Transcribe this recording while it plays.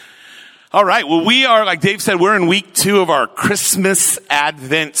All right. Well, we are, like Dave said, we're in week 2 of our Christmas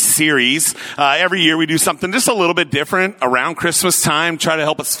Advent series. Every year we do something just a little bit different around Christmas time, try to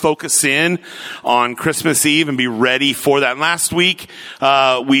help us focus in on Christmas Eve and be ready for that. And last week,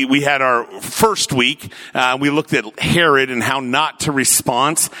 we had our first week. We looked at Herod and how not to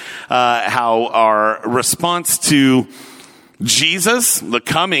respond, how our response to Jesus, the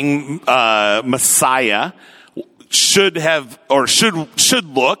coming Messiah, should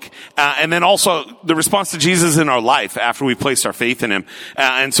look, and then also the response to Jesus in our life after we placed our faith in him.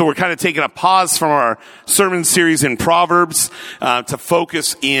 And so we're kind of taking a pause from our sermon series in Proverbs to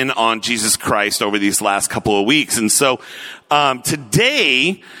focus in on Jesus Christ over these last couple of weeks. And so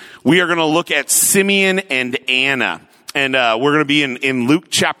today we are going to look at Simeon and Anna. And we're going to be in Luke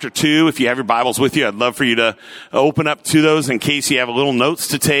chapter 2. If you have your Bibles with you, I'd love for you to open up to those in case you have little notes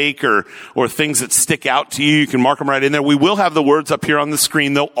to take or things that stick out to you. You can mark them right in there. We will have the words up here on the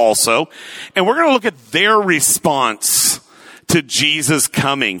screen, though, also. And we're going to look at their response to Jesus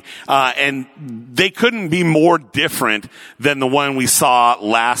coming. And they couldn't be more different than the one we saw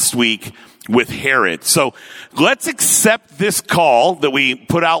last week with Herod. So let's accept this call that we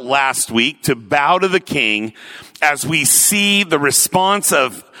put out last week to bow to the King as we see the response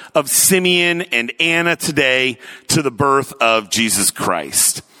of Simeon and Anna today to the birth of Jesus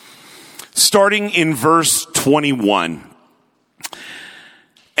Christ. Starting in verse 21.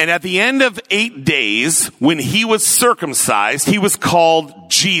 And at the end of 8 days, when he was circumcised, he was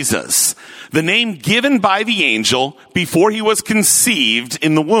called Jesus, the name given by the angel before he was conceived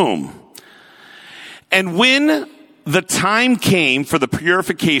in the womb. And when the time came for the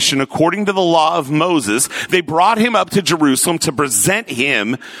purification according to the law of Moses, they brought him up to Jerusalem to present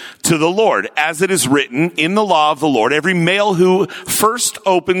him to the Lord. As it is written in the law of the Lord, every male who first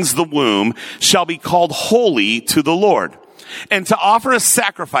opens the womb shall be called holy to the Lord. And to offer a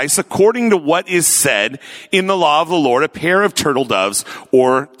sacrifice according to what is said in the law of the Lord, a pair of turtle doves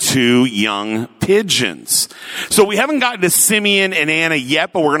or 2 young pigeons. So we haven't gotten to Simeon and Anna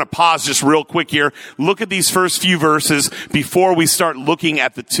yet, but we're going to pause just real quick here. Look at these first few verses before we start looking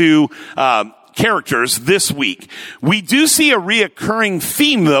at the 2 characters this week. We do see a reoccurring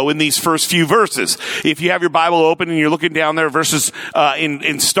theme, though, in these first few verses. If you have your Bible open and you're looking down there, verses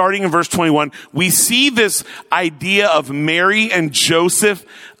in starting in verse 21, we see this idea of Mary and Joseph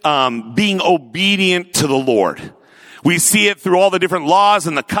being obedient to the Lord. We see it through all the different laws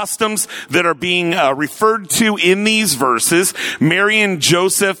and the customs that are being referred to in these verses. Mary and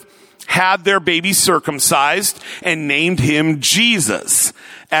Joseph had their baby circumcised and named him Jesus,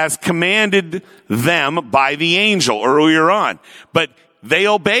 as commanded them by the angel earlier on. But they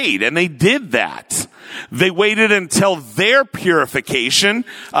obeyed, and they did that. They waited until their purification.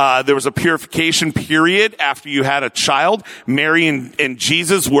 There was a purification period after you had a child. Mary and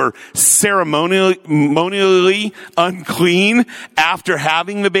Jesus were ceremonially unclean after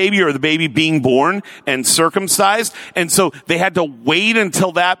having the baby or the baby being born and circumcised. And so they had to wait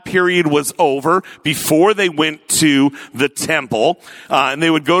until that period was over before they went to the temple. And they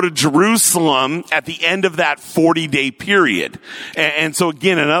would go to Jerusalem at the end of that 40-day period. And so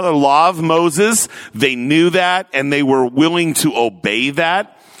again, another law of Moses. They knew that, and they were willing to obey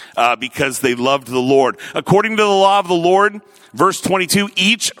that because they loved the Lord. According to the law of the Lord, verse 22,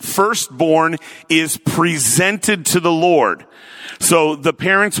 each firstborn is presented to the Lord. So the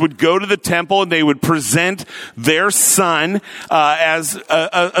parents would go to the temple and they would present their son as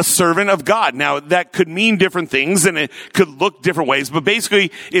a servant of God. Now, that could mean different things and it could look different ways, but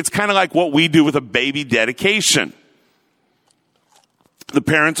basically it's kind of like what we do with a baby dedication. The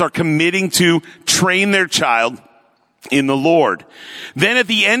parents are committing to train their child in the Lord. Then at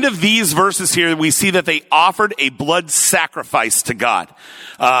the end of these verses here, we see that they offered a blood sacrifice to God.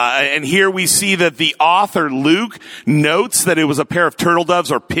 And here we see that the author, Luke, notes that it was a pair of turtle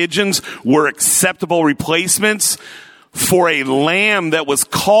doves or pigeons were acceptable replacements for a lamb that was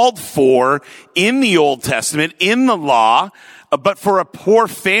called for in the Old Testament, in the law, but for a poor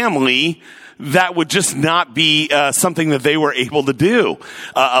family, that would just not be something that they were able to do.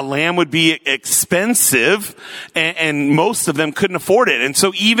 A lamb would be expensive, and most of them couldn't afford it. And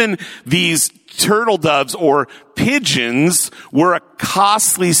so even these turtle doves or pigeons were a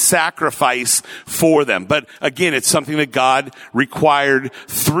costly sacrifice for them. But again, it's something that God required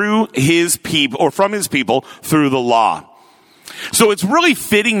through his people, or from his people, through the law. So it's really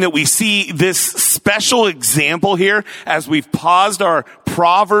fitting that we see this special example here as we've paused our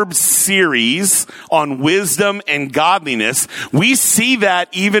Proverbs series on wisdom and godliness. We see that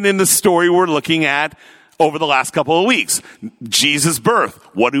even in the story we're looking at over the last couple of weeks. Jesus' birth.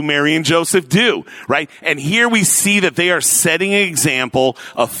 What do Mary and Joseph do? Right? And here we see that they are setting an example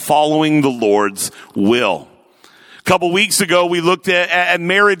of following the Lord's will. A couple weeks ago, we looked at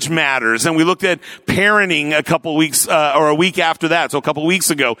marriage matters, and we looked at parenting a couple weeks, or a week after that, so a couple weeks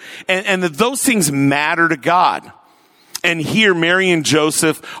ago. And that those things matter to God. And here, Mary and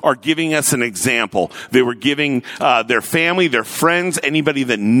Joseph are giving us an example. They were giving their family, their friends, anybody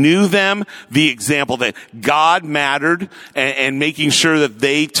that knew them, the example that God mattered, and making sure that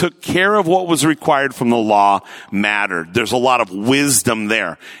they took care of what was required from the law mattered. There's a lot of wisdom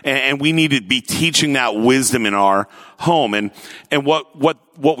there, and we need to be teaching that wisdom in our home. And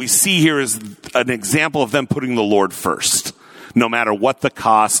what we see here is an example of them putting the Lord first. No matter what the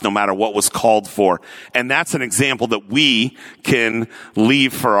cost, no matter what was called for. And that's an example that we can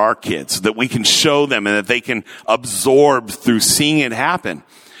leave for our kids, that we can show them and that they can absorb through seeing it happen.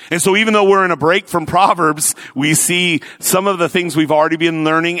 And so even though we're in a break from Proverbs, we see some of the things we've already been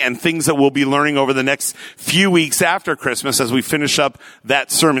learning and things that we'll be learning over the next few weeks after Christmas as we finish up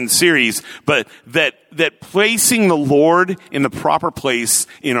that sermon series. But that placing the Lord in the proper place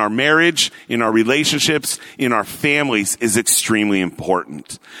in our marriage, in our relationships, in our families is extremely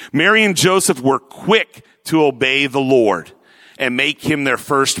important. Mary and Joseph were quick to obey the Lord and make him their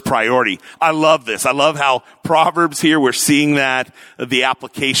first priority. I love this. I love how Proverbs here, we're seeing that, the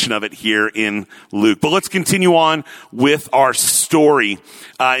application of it here in Luke. But let's continue on with our story.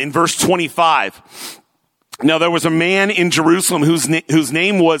 In verse 25. Now there was a man in Jerusalem whose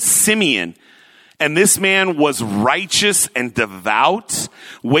name was Simeon. And this man was righteous and devout,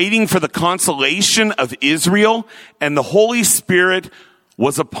 waiting for the consolation of Israel, and the Holy Spirit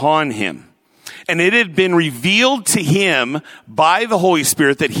was upon him. And it had been revealed to him by the Holy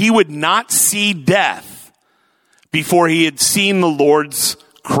Spirit that he would not see death before he had seen the Lord's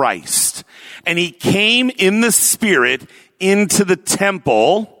Christ. And he came in the Spirit into the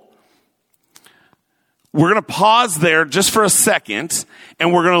temple. We're going to pause there just for a second,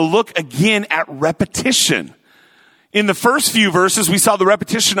 and we're going to look again at repetition. In the first few verses, we saw the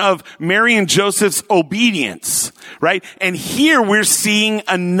repetition of Mary and Joseph's obedience, right? And here we're seeing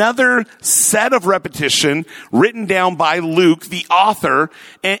another set of repetition written down by Luke, the author,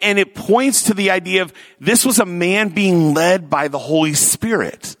 and it points to the idea of this was a man being led by the Holy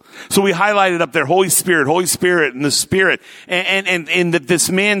Spirit. So we highlighted up there, Holy Spirit, and the Spirit, and that this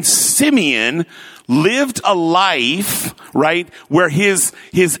man, Simeon, lived a life, right, where his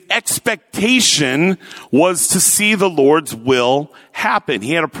expectation was to see the Lord's will happen.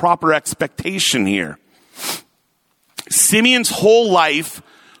 He had a proper expectation here. Simeon's whole life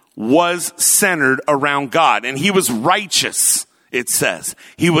was centered around God, and he was righteous, it says.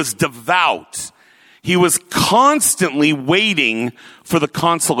 He was devout. He was constantly waiting for the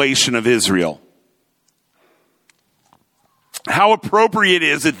consolation of Israel. How appropriate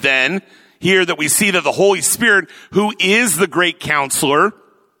is it then here that we see that the Holy Spirit, who is the great counselor,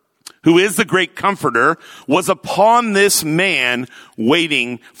 who is the great comforter, was upon this man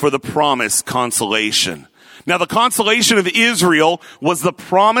waiting for the promised consolation. Now, the consolation of Israel was the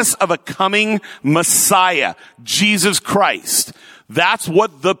promise of a coming Messiah, Jesus Christ. That's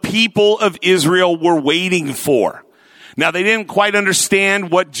what the people of Israel were waiting for. Now, they didn't quite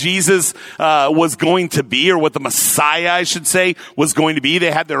understand what Jesus was going to be, or what the Messiah, I should say, was going to be. They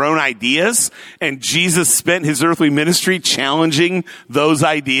had their own ideas, and Jesus spent his earthly ministry challenging those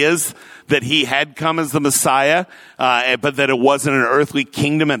ideas that he had come as the Messiah, but that it wasn't an earthly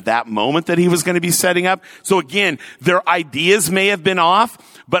kingdom at that moment that he was going to be setting up. So again, their ideas may have been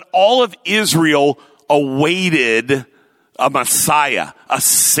off, but all of Israel awaited a Messiah, a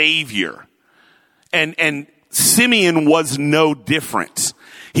Savior. And Simeon was no different.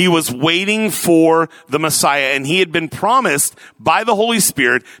 He was waiting for the Messiah, and he had been promised by the Holy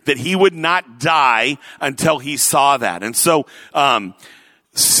Spirit that he would not die until he saw that. And so,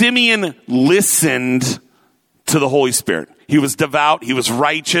 Simeon listened to the Holy Spirit. He was devout, he was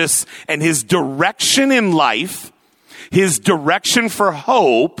righteous, and his direction in life, his direction for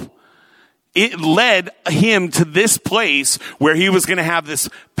hope, it led him to this place where he was going to have this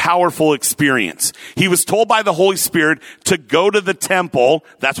powerful experience. He was told by the Holy Spirit to go to the temple.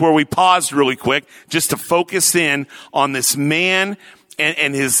 That's where we paused really quick, just to focus in on this man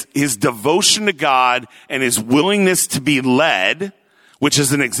and his devotion to God and his willingness to be led, which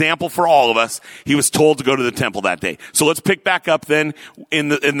is an example for all of us. He was told to go to the temple that day. So let's pick back up then in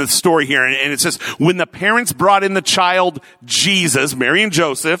the story here. And it says, when the parents brought in the child Jesus, Mary and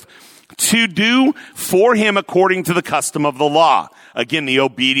Joseph, to do for him according to the custom of the law. Again, the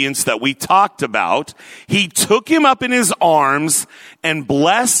obedience that we talked about. He took him up in his arms and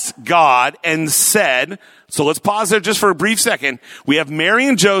blessed God and said, so let's pause there just for a brief second. We have Mary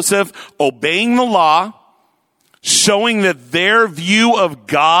and Joseph obeying the law, showing that their view of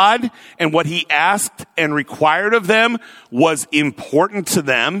God and what he asked and required of them was important to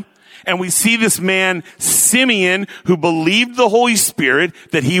them. And we see this man, Simeon, who believed the Holy Spirit,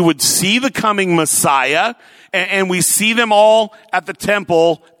 that he would see the coming Messiah. And we see them all at the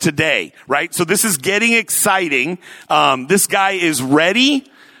temple today, right? So this is getting exciting. This guy is ready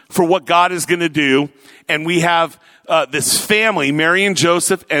for what God is going to do. And we have this family, Mary and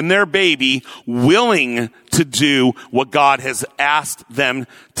Joseph and their baby, willing to do what God has asked them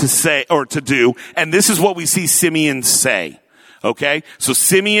to say or to do. And this is what we see Simeon say. Okay? So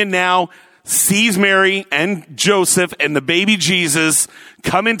Simeon now sees Mary and Joseph and the baby Jesus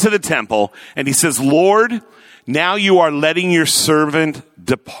come into the temple, and he says, Lord, now you are letting your servant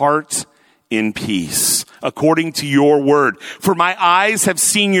depart in peace, according to your word. For my eyes have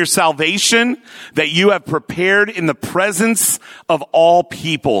seen your salvation, that you have prepared in the presence of all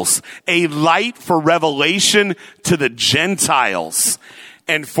peoples, a light for revelation to the Gentiles,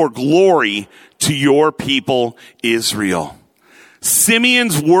 and for glory to your people Israel.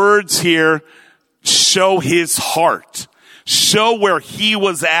 Simeon's words here show his heart, show where he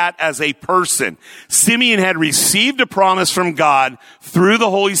was at as a person. Simeon had received a promise from God through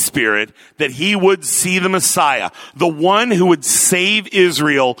the Holy Spirit that he would see the Messiah, the one who would save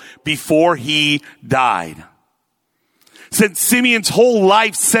Israel before he died. Since Simeon's whole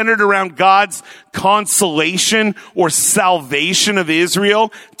life centered around God's consolation or salvation of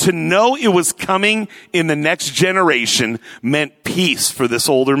Israel, to know it was coming in the next generation meant peace for this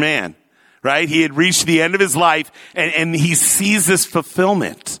older man, right? He had reached the end of his life, and he sees this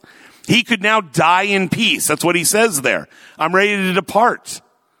fulfillment. He could now die in peace. That's what he says there. I'm ready to depart.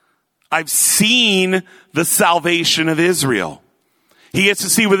 I've seen the salvation of Israel. He gets to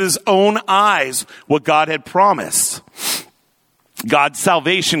see with his own eyes what God had promised. God's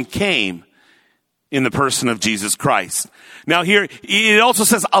salvation came in the person of Jesus Christ. Now here, it also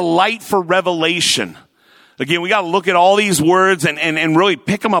says a light for revelation. Again, we got to look at all these words and really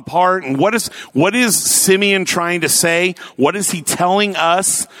pick them apart. And what is Simeon trying to say? What is he telling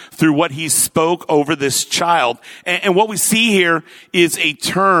us through what he spoke over this child? And what we see here is a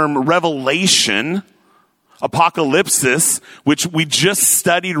term, revelation, apocalypsis, which we just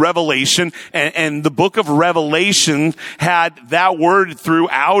studied Revelation, and the book of Revelation had that word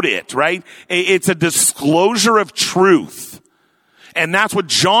throughout it, right? It's a disclosure of truth. And that's what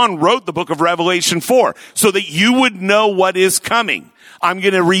John wrote the book of Revelation for, so that you would know what is coming. I'm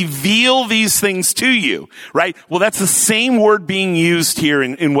going to reveal these things to you, right? Well, that's the same word being used here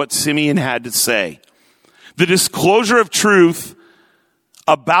in what Simeon had to say. The disclosure of truth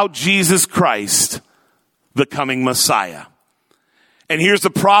about Jesus Christ, the coming Messiah. And here's the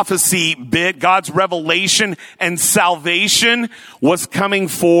prophecy bit. God's revelation and salvation was coming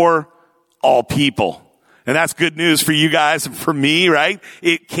for all people. And that's good news for you guys and for me, right?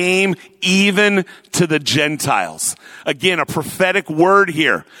 It came even to the Gentiles. Again, a prophetic word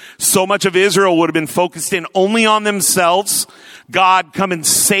here. So much of Israel would have been focused in only on themselves. God, come and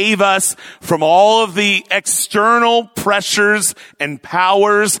save us from all of the external pressures and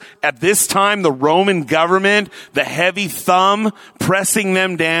powers. At this time, the Roman government, the heavy thumb pressing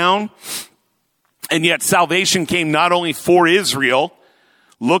them down. And yet salvation came not only for Israel,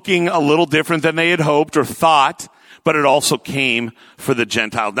 looking a little different than they had hoped or thought, but it also came for the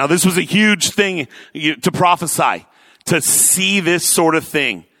Gentiles. Now, this was a huge thing to prophesy, to see this sort of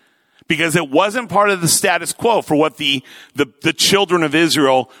thing, because it wasn't part of the status quo for what the children of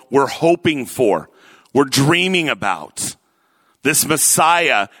Israel were hoping for, were dreaming about. This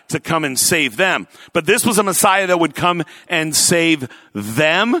Messiah to come and save them. But this was a Messiah that would come and save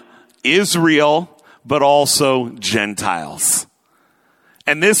them, Israel, but also Gentiles.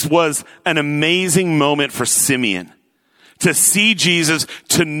 And this was an amazing moment for Simeon. To see Jesus,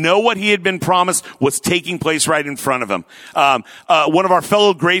 to know what he had been promised was taking place right in front of him. One of our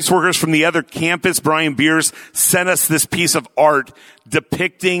fellow grace workers from the other campus, Brian Beers, sent us this piece of art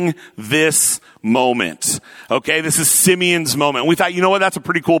depicting this moment. Okay, this is Simeon's moment. We thought, you know what, that's a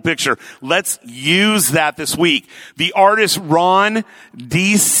pretty cool picture. Let's use that this week. The artist Ron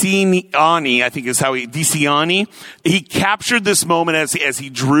DiCiani, I think is how DiCiani, he captured this moment as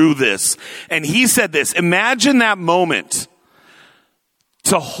he drew this. And he said this, imagine that moment,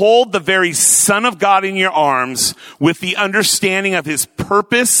 to hold the very Son of God in your arms with the understanding of his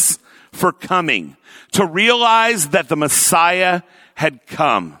purpose for coming, to realize that the Messiah had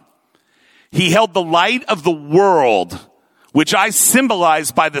come. He held the light of the world, which I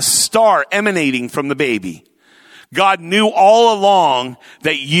symbolize by the star emanating from the baby. God knew all along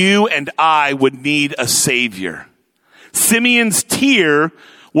that you and I would need a Savior. Simeon's tear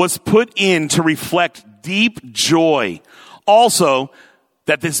was put in to reflect deep joy. Also,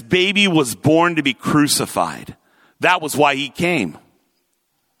 that this baby was born to be crucified. That was why he came.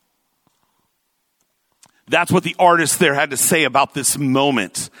 That's what the artist there had to say about this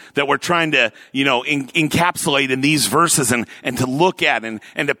moment that we're trying to, encapsulate in these verses and to look at and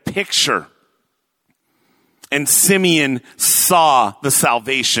to picture. And Simeon saw the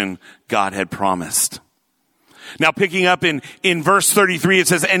salvation God had promised. Now picking up in verse 33, it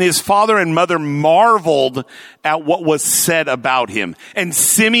says, and his father and mother marveled at what was said about him. And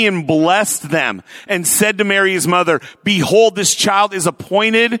Simeon blessed them and said to Mary his mother, behold, this child is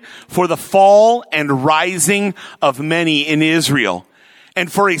appointed for the fall and rising of many in Israel,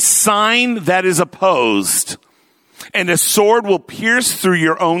 and for a sign that is opposed, and a sword will pierce through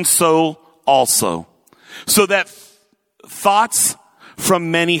your own soul also, so that thoughts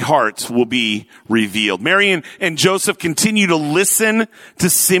from many hearts will be revealed. Mary and Joseph continue to listen to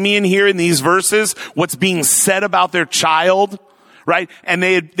Simeon here in these verses, what's being said about their child, right? And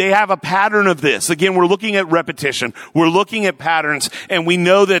they have a pattern of this. Again, we're looking at repetition. We're looking at patterns, and we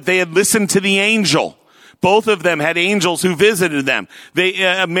know that they had listened to the angel. Both of them had angels who visited them.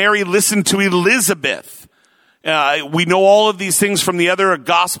 Mary listened to Elizabeth. We know all of these things from the other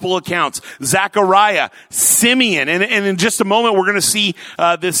gospel accounts. Zechariah, Simeon, and in just a moment we're going to see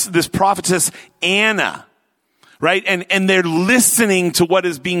this prophetess Anna, right? And they're listening to what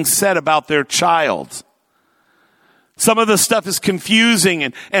is being said about their child. Some of the stuff is confusing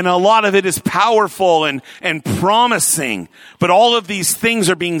and a lot of it is powerful and promising. But all of these things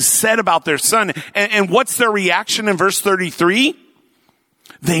are being said about their son. And what's their reaction in verse 33?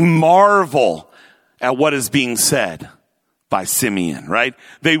 They marvel at what is being said by Simeon, right?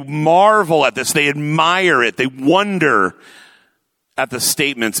 They marvel at this. They admire it. They wonder at the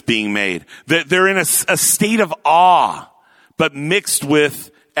statements being made. They're in a state of awe, but mixed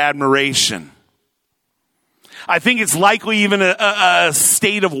with admiration. I think it's likely even a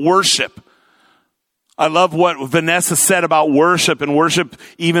state of worship. I love what Vanessa said about worship and worship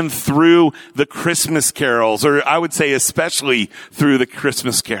even through the Christmas carols, or I would say especially through the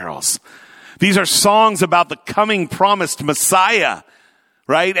Christmas carols. These are songs about the coming promised Messiah,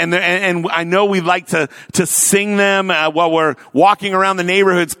 right? And I know we like to sing them while we're walking around the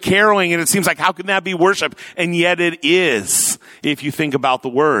neighborhoods caroling, and it seems like, how can that be worship? And yet it is, if you think about the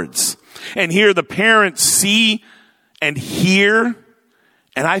words. And here the parents see and hear,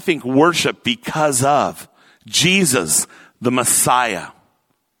 and I think worship because of Jesus, the Messiah.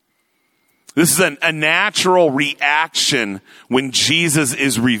 This is a natural reaction when Jesus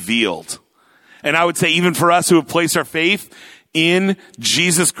is revealed. And I would say even for us who have placed our faith in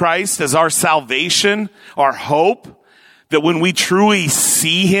Jesus Christ as our salvation, our hope, that when we truly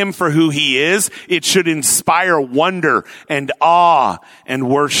see him for who he is, it should inspire wonder and awe and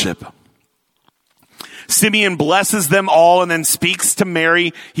worship. Simeon blesses them all and then speaks to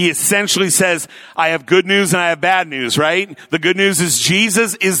Mary. He essentially says, I have good news and I have bad news, right? The good news is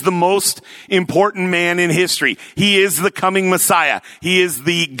Jesus is the most important man in history. He is the coming Messiah. He is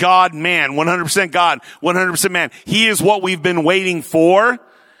the God man, 100% God, 100% man. He is what we've been waiting for.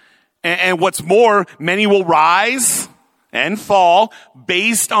 And what's more, many will rise and fall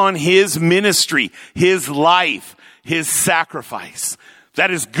based on his ministry, his life, his sacrifice.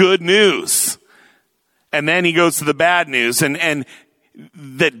 That is good news. And then he goes to the bad news and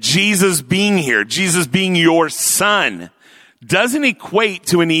that Jesus being here, Jesus being your son, doesn't equate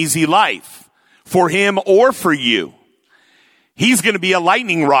to an easy life for him or for you. He's going to be a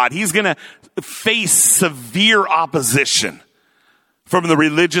lightning rod. He's going to face severe opposition from the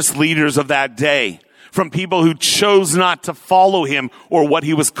religious leaders of that day, from people who chose not to follow him or what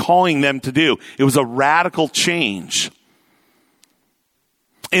he was calling them to do. It was a radical change.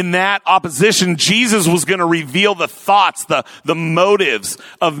 In that opposition, Jesus was going to reveal the thoughts, the motives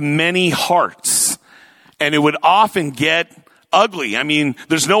of many hearts. And it would often get ugly. I mean,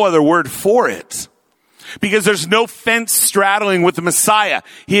 there's no other word for it. Because there's no fence straddling with the Messiah.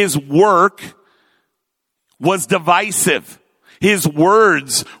 His work was divisive. His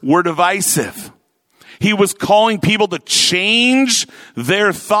words were divisive. He was calling people to change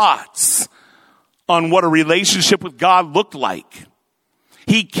their thoughts on what a relationship with God looked like.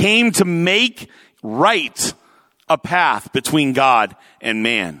 He came to make right a path between God and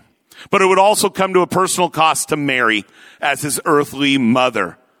man. But it would also come to a personal cost to Mary as his earthly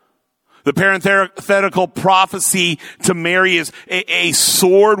mother. The parenthetical prophecy to Mary is a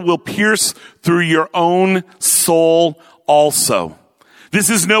sword will pierce through your own soul also. This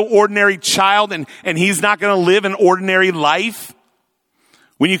is no ordinary child, and he's not going to live an ordinary life.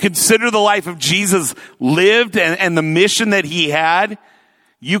 When you consider the life of Jesus lived and the mission that he had,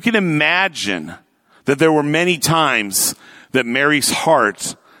 you can imagine that there were many times that Mary's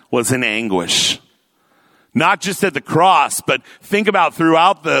heart was in anguish. Not just at the cross, but think about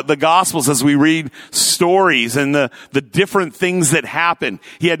throughout the Gospels as we read stories and the different things that happened.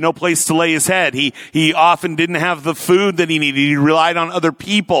 He had no place to lay his head. He often didn't have the food that he needed. He relied on other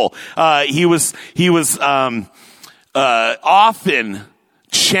people. He was often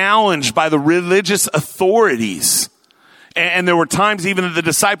challenged by the religious authorities. And there were times even that the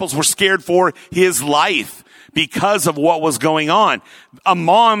disciples were scared for his life because of what was going on. A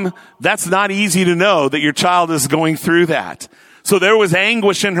mom, that's not easy to know that your child is going through that. So there was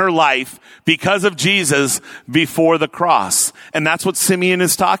anguish in her life because of Jesus before the cross. And that's what Simeon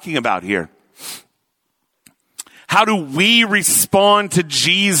is talking about here. How do we respond to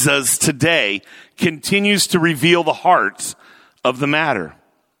Jesus today continues to reveal the heart of the matter.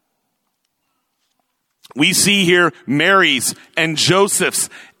 We see here Mary's and Joseph's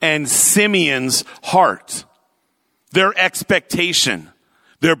and Simeon's heart, their expectation,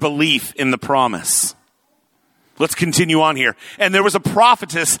 their belief in the promise. Let's continue on here. And there was a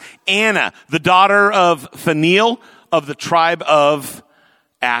prophetess, Anna, the daughter of Phanuel of the tribe of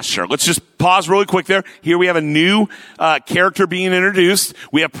Asher. Let's just pause really quick there. Here we have a new character being introduced.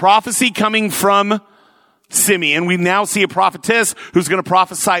 We have prophecy coming from Simeon. We now see a prophetess who's going to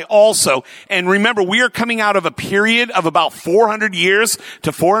prophesy also. And remember, we are coming out of a period of about 400 years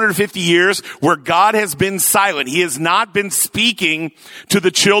to 450 years where God has been silent. He has not been speaking to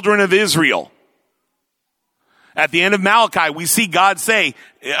the children of Israel. At the end of Malachi, we see God say,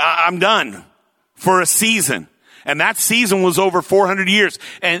 I'm done for a season. And that season was over 400 years.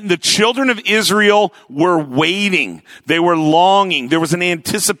 And the children of Israel were waiting. They were longing. There was an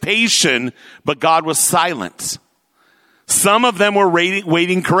anticipation, but God was silent. Some of them were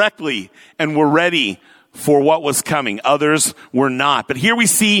waiting correctly and were ready for what was coming. Others were not. But here we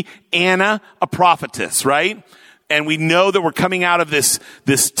see Anna, a prophetess, right? And we know that we're coming out of this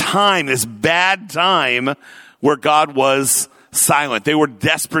time, this bad time where God was silent. They were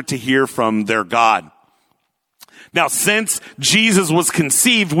desperate to hear from their God. Now, since Jesus was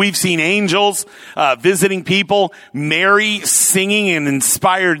conceived, we've seen angels visiting people, Mary singing an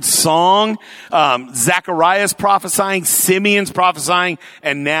inspired song, Zacharias prophesying, Simeon's prophesying,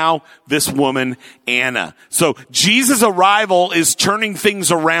 and now this woman, Anna. So Jesus' arrival is turning things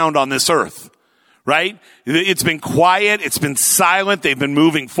around on this earth. Right? It's been quiet. It's been silent. They've been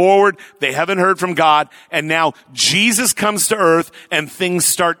moving forward. They haven't heard from God. And now Jesus comes to earth and things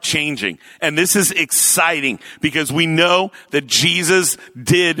start changing. And this is exciting because we know that Jesus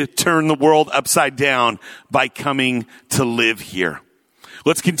did turn the world upside down by coming to live here.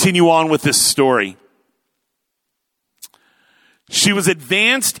 Let's continue on with this story. She was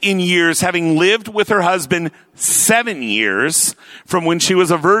advanced in years, having lived with her husband 7 years from when she was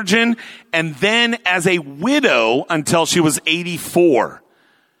a virgin and then as a widow until she was 84.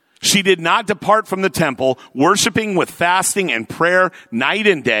 She did not depart from the temple, worshiping with fasting and prayer night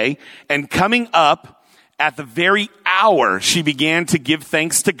and day, and coming up at the very hour she began to give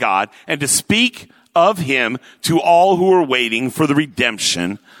thanks to God and to speak of him to all who were waiting for the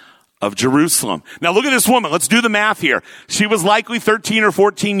redemption of Jerusalem. Now look at this woman. Let's do the math here. She was likely 13 or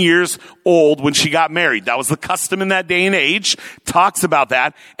 14 years old when she got married. That was the custom in that day and age. Talks about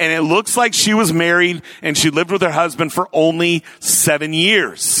that. And it looks like she was married and she lived with her husband for only 7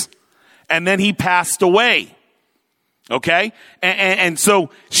 years. And then he passed away. Okay? And so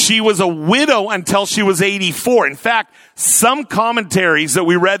she was a widow until she was 84. In fact, some commentaries that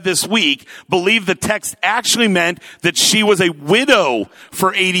we read this week believe the text actually meant that she was a widow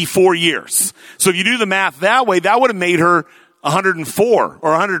for 84 years. So if you do the math that way, that would have made her 104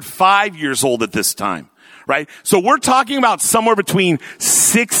 or 105 years old at this time. Right? So we're talking about somewhere between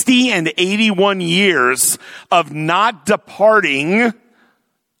 60 and 81 years of not departing,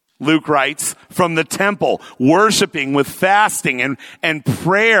 Luke writes, from the temple, worshiping with fasting and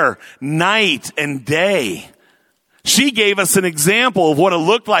prayer night and day. She gave us an example of what it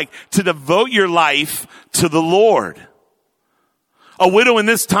looked like to devote your life to the Lord. A widow in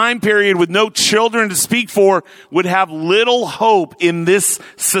this time period with no children to speak for would have little hope in this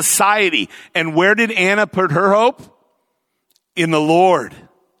society. And where did Anna put her hope? In the Lord.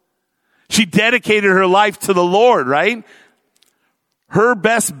 She dedicated her life to the Lord, right? Her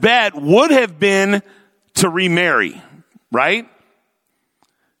best bet would have been to remarry, right?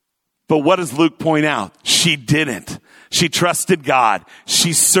 But what does Luke point out? She didn't. She trusted God.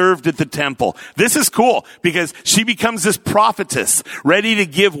 She served at the temple. This is cool because she becomes this prophetess, ready to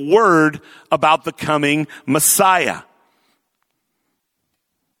give word about the coming Messiah.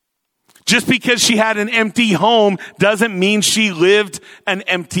 Just because she had an empty home doesn't mean she lived an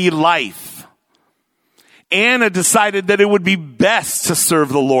empty life. Anna decided that it would be best to serve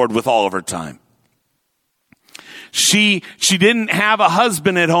the Lord with all of her time. She didn't have a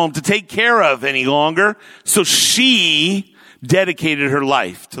husband at home to take care of any longer, so she dedicated her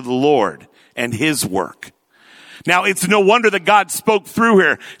life to the Lord and his work. Now, it's no wonder that God spoke through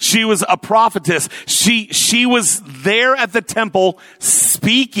her. She was a prophetess. She was there at the temple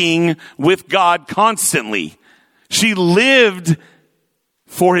speaking with God constantly. She lived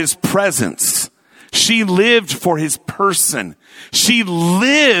for his presence. She lived for his person. She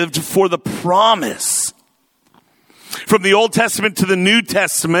lived for the promise. From the Old Testament to the New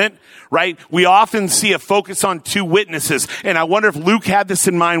Testament, right, we often see a focus on two witnesses. And I wonder if Luke had this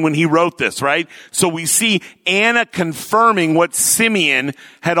in mind when he wrote this, right? So we see Anna confirming what Simeon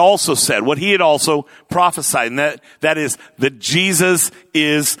had also said, what he had also prophesied, and that is that Jesus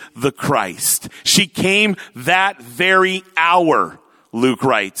is the Christ. She came that very hour, Luke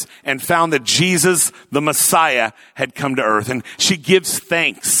writes, and found that Jesus, the Messiah, had come to earth. And she gives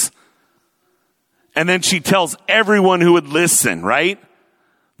thanks. And then she tells everyone who would listen, right?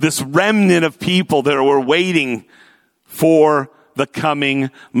 This remnant of people that were waiting for the coming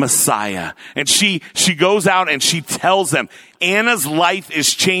Messiah. And she goes out and she tells them, Anna's life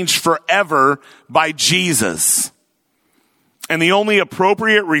is changed forever by Jesus. And the only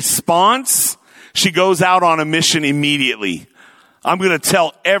appropriate response, she goes out on a mission immediately. I'm going to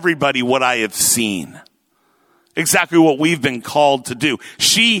tell everybody what I have seen. Exactly what we've been called to do.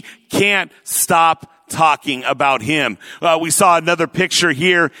 She can't stop talking about him. We saw another picture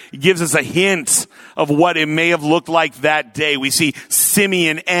here. It gives us a hint of what it may have looked like that day. We see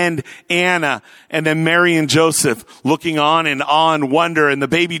Simeon and Anna, and then Mary and Joseph looking on in awe and wonder, and the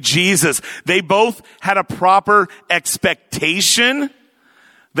baby Jesus. They both had a proper expectation.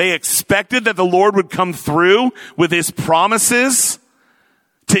 They expected that the Lord would come through with his promises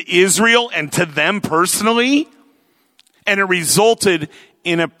to Israel and to them personally. And it resulted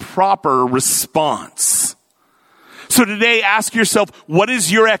in a proper response. So today, ask yourself, what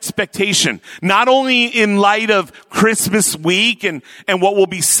is your expectation? Not only in light of Christmas week and what we'll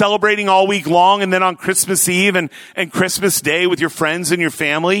be celebrating all week long, and then on Christmas Eve and Christmas Day with your friends and your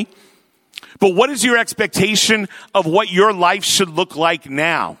family, but what is your expectation of what your life should look like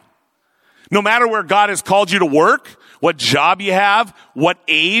now? No matter where God has called you to work, what job you have, what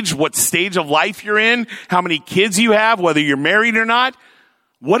age, what stage of life you're in, how many kids you have, whether you're married or not.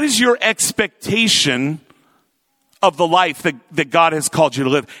 What is your expectation of the life that God has called you to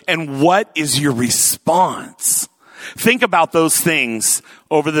live? And what is your response? Think about those things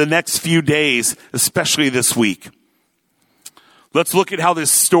over the next few days, especially this week. Let's look at how this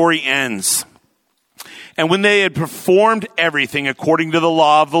story ends. And when they had performed everything according to the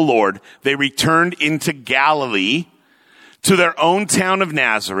law of the Lord, they returned into Galilee to their own town of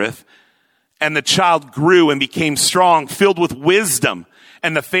Nazareth, and the child grew and became strong, filled with wisdom,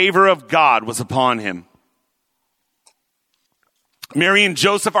 and the favor of God was upon him. Mary and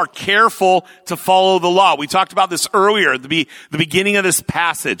Joseph are careful to follow the law. We talked about this earlier at the beginning of this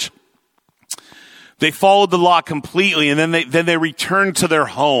passage. They followed the law completely, and then they returned to their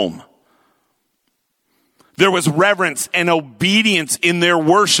home. There was reverence and obedience in their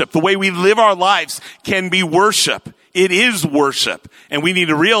worship. The way we live our lives can be worship. It is worship, and we need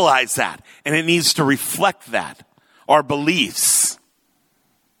to realize that, and it needs to reflect that, our beliefs.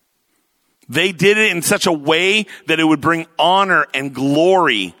 They did it in such a way that it would bring honor and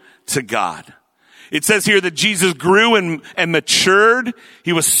glory to God. It says here that Jesus grew and matured.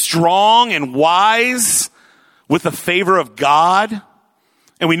 He was strong and wise with the favor of God.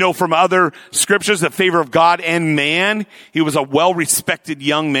 And we know from other scriptures the favor of God and man. He was a well-respected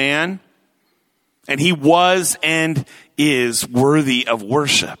young man. And he was and is worthy of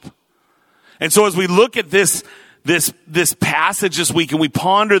worship. And so as we look at this passage this week and we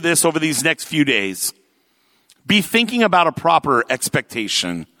ponder this over these next few days, be thinking about a proper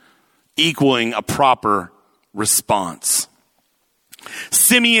expectation equaling a proper response.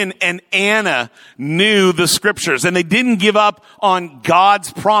 Simeon and Anna knew the scriptures, and they didn't give up on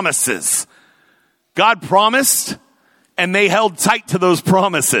God's promises. God promised, and they held tight to those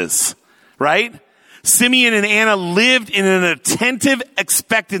promises, right? Simeon and Anna lived in an attentive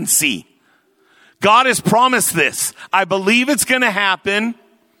expectancy. God has promised this. I believe it's going to happen,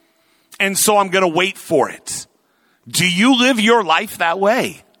 and so I'm going to wait for it. Do you live your life that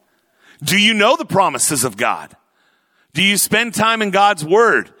way? Do you know the promises of God? Do you spend time in God's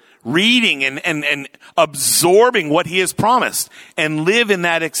word, reading and absorbing what he has promised and live in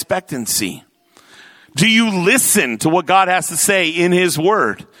that expectancy? Do you listen to what God has to say in his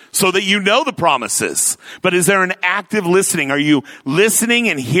word so that you know the promises? But is there an active listening? Are you listening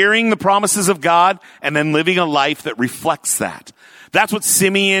and hearing the promises of God and then living a life that reflects that? That's what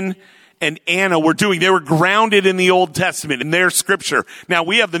Simeon and Anna were doing. They were grounded in the Old Testament, in their scripture. Now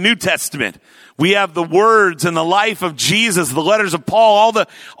we have the New Testament. We have the words and the life of Jesus, the letters of Paul,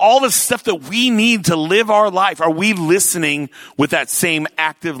 all the stuff that we need to live our life. Are we listening with that same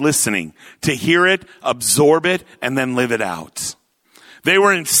active listening to hear it, absorb it, and then live it out? They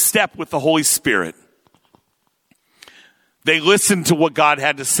were in step with the Holy Spirit. They listened to what God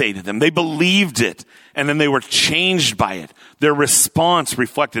had to say to them. They believed it, and then they were changed by it. Their response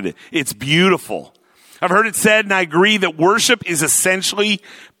reflected it. It's beautiful. I've heard it said, and I agree, that worship is essentially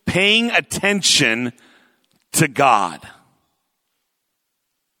paying attention to God.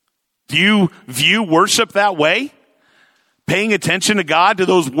 Do you view worship that way? Paying attention to God, to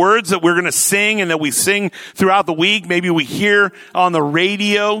those words that we're going to sing and that we sing throughout the week. Maybe we hear on the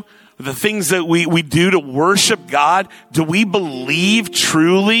radio the things that we do to worship God. Do we believe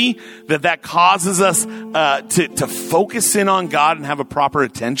truly that causes us to focus in on God and have a proper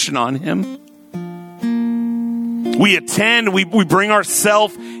attention on him? We attend, we bring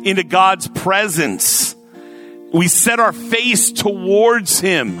ourselves into God's presence. We set our face towards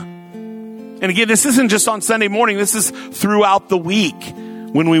him. And again, this isn't just on Sunday morning. This is throughout the week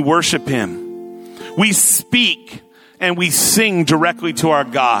when we worship him. We speak and we sing directly to our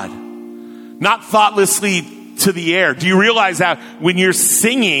God, not thoughtlessly to the air. Do you realize that when you're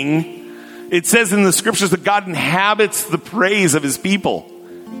singing, it says in the scriptures that God inhabits the praise of his people.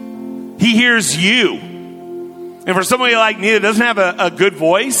 He hears you. And for somebody like me that doesn't have a good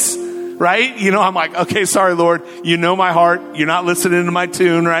voice, right? I'm like, okay, sorry, Lord. You know my heart. You're not listening to my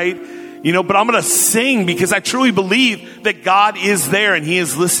tune, right? But I'm going to sing because I truly believe that God is there and he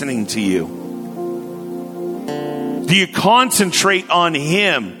is listening to you. Do you concentrate on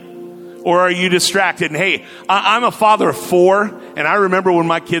him? Or are you distracted? And hey, I'm a father of 4, and I remember when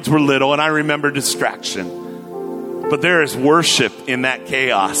my kids were little, and I remember distraction. But there is worship in that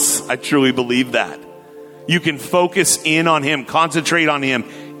chaos. I truly believe that. You can focus in on him, concentrate on him,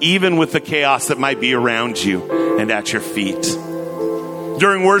 even with the chaos that might be around you and at your feet.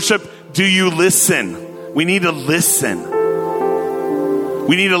 During worship, do you listen? We need to listen.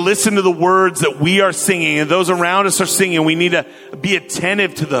 We need to listen to the words that we are singing and those around us are singing. We need to be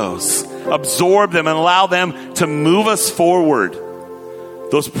attentive to those, absorb them, and allow them to move us forward.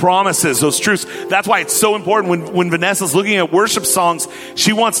 Those promises, those truths. That's why it's so important when Vanessa's looking at worship songs,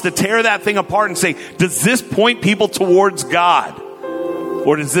 she wants to tear that thing apart and say, does this point people towards God?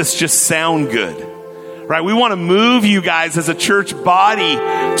 Or does this just sound good? Right? We want to move you guys as a church body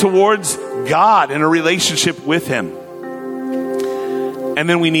towards God and a relationship with him. And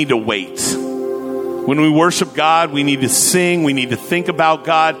then we need to wait. When we worship God, we need to sing, we need to think about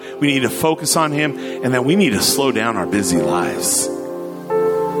God, we need to focus on him, and then we need to slow down our busy lives.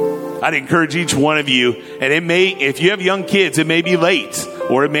 I'd encourage each one of you, and if you have young kids, it may be late,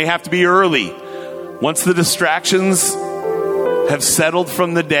 or it may have to be early. Once the distractions have settled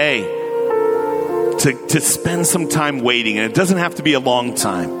from the day, to spend some time waiting. And it doesn't have to be a long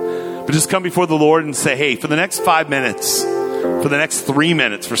time, but just come before the Lord and say, hey, for the next 5 minutes, for the next 3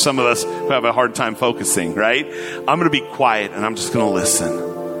 minutes, for some of us who have a hard time focusing, right? I'm going to be quiet and I'm just going to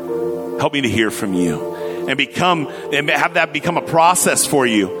listen. Help me to hear from you and have that become a process for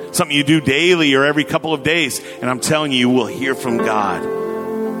you. Something you do daily or every couple of days. And I'm telling you will hear from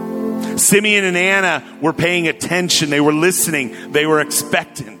God. Simeon and Anna were paying attention. They were listening. They were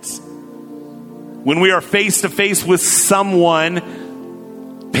expectant. When we are face to face with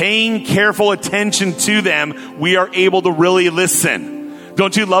someone, paying careful attention to them, we are able to really listen.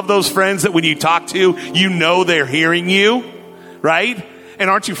 Don't you love those friends that when you talk to, you know they're hearing you, right? And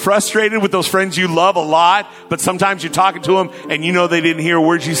aren't you frustrated with those friends you love a lot, but sometimes you're talking to them and you know they didn't hear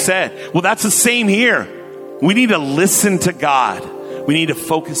words you said? Well, that's the same here. We need to listen to God. We need to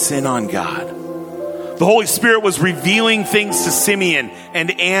focus in on God. The Holy Spirit was revealing things to Simeon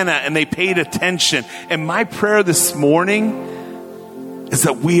and Anna, and they paid attention. And my prayer this morning is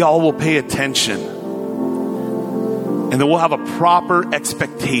that we all will pay attention and that we'll have a proper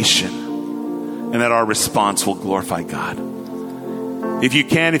expectation and that our response will glorify God.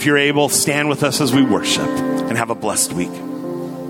 If you're able, stand with us as we worship and have a blessed week.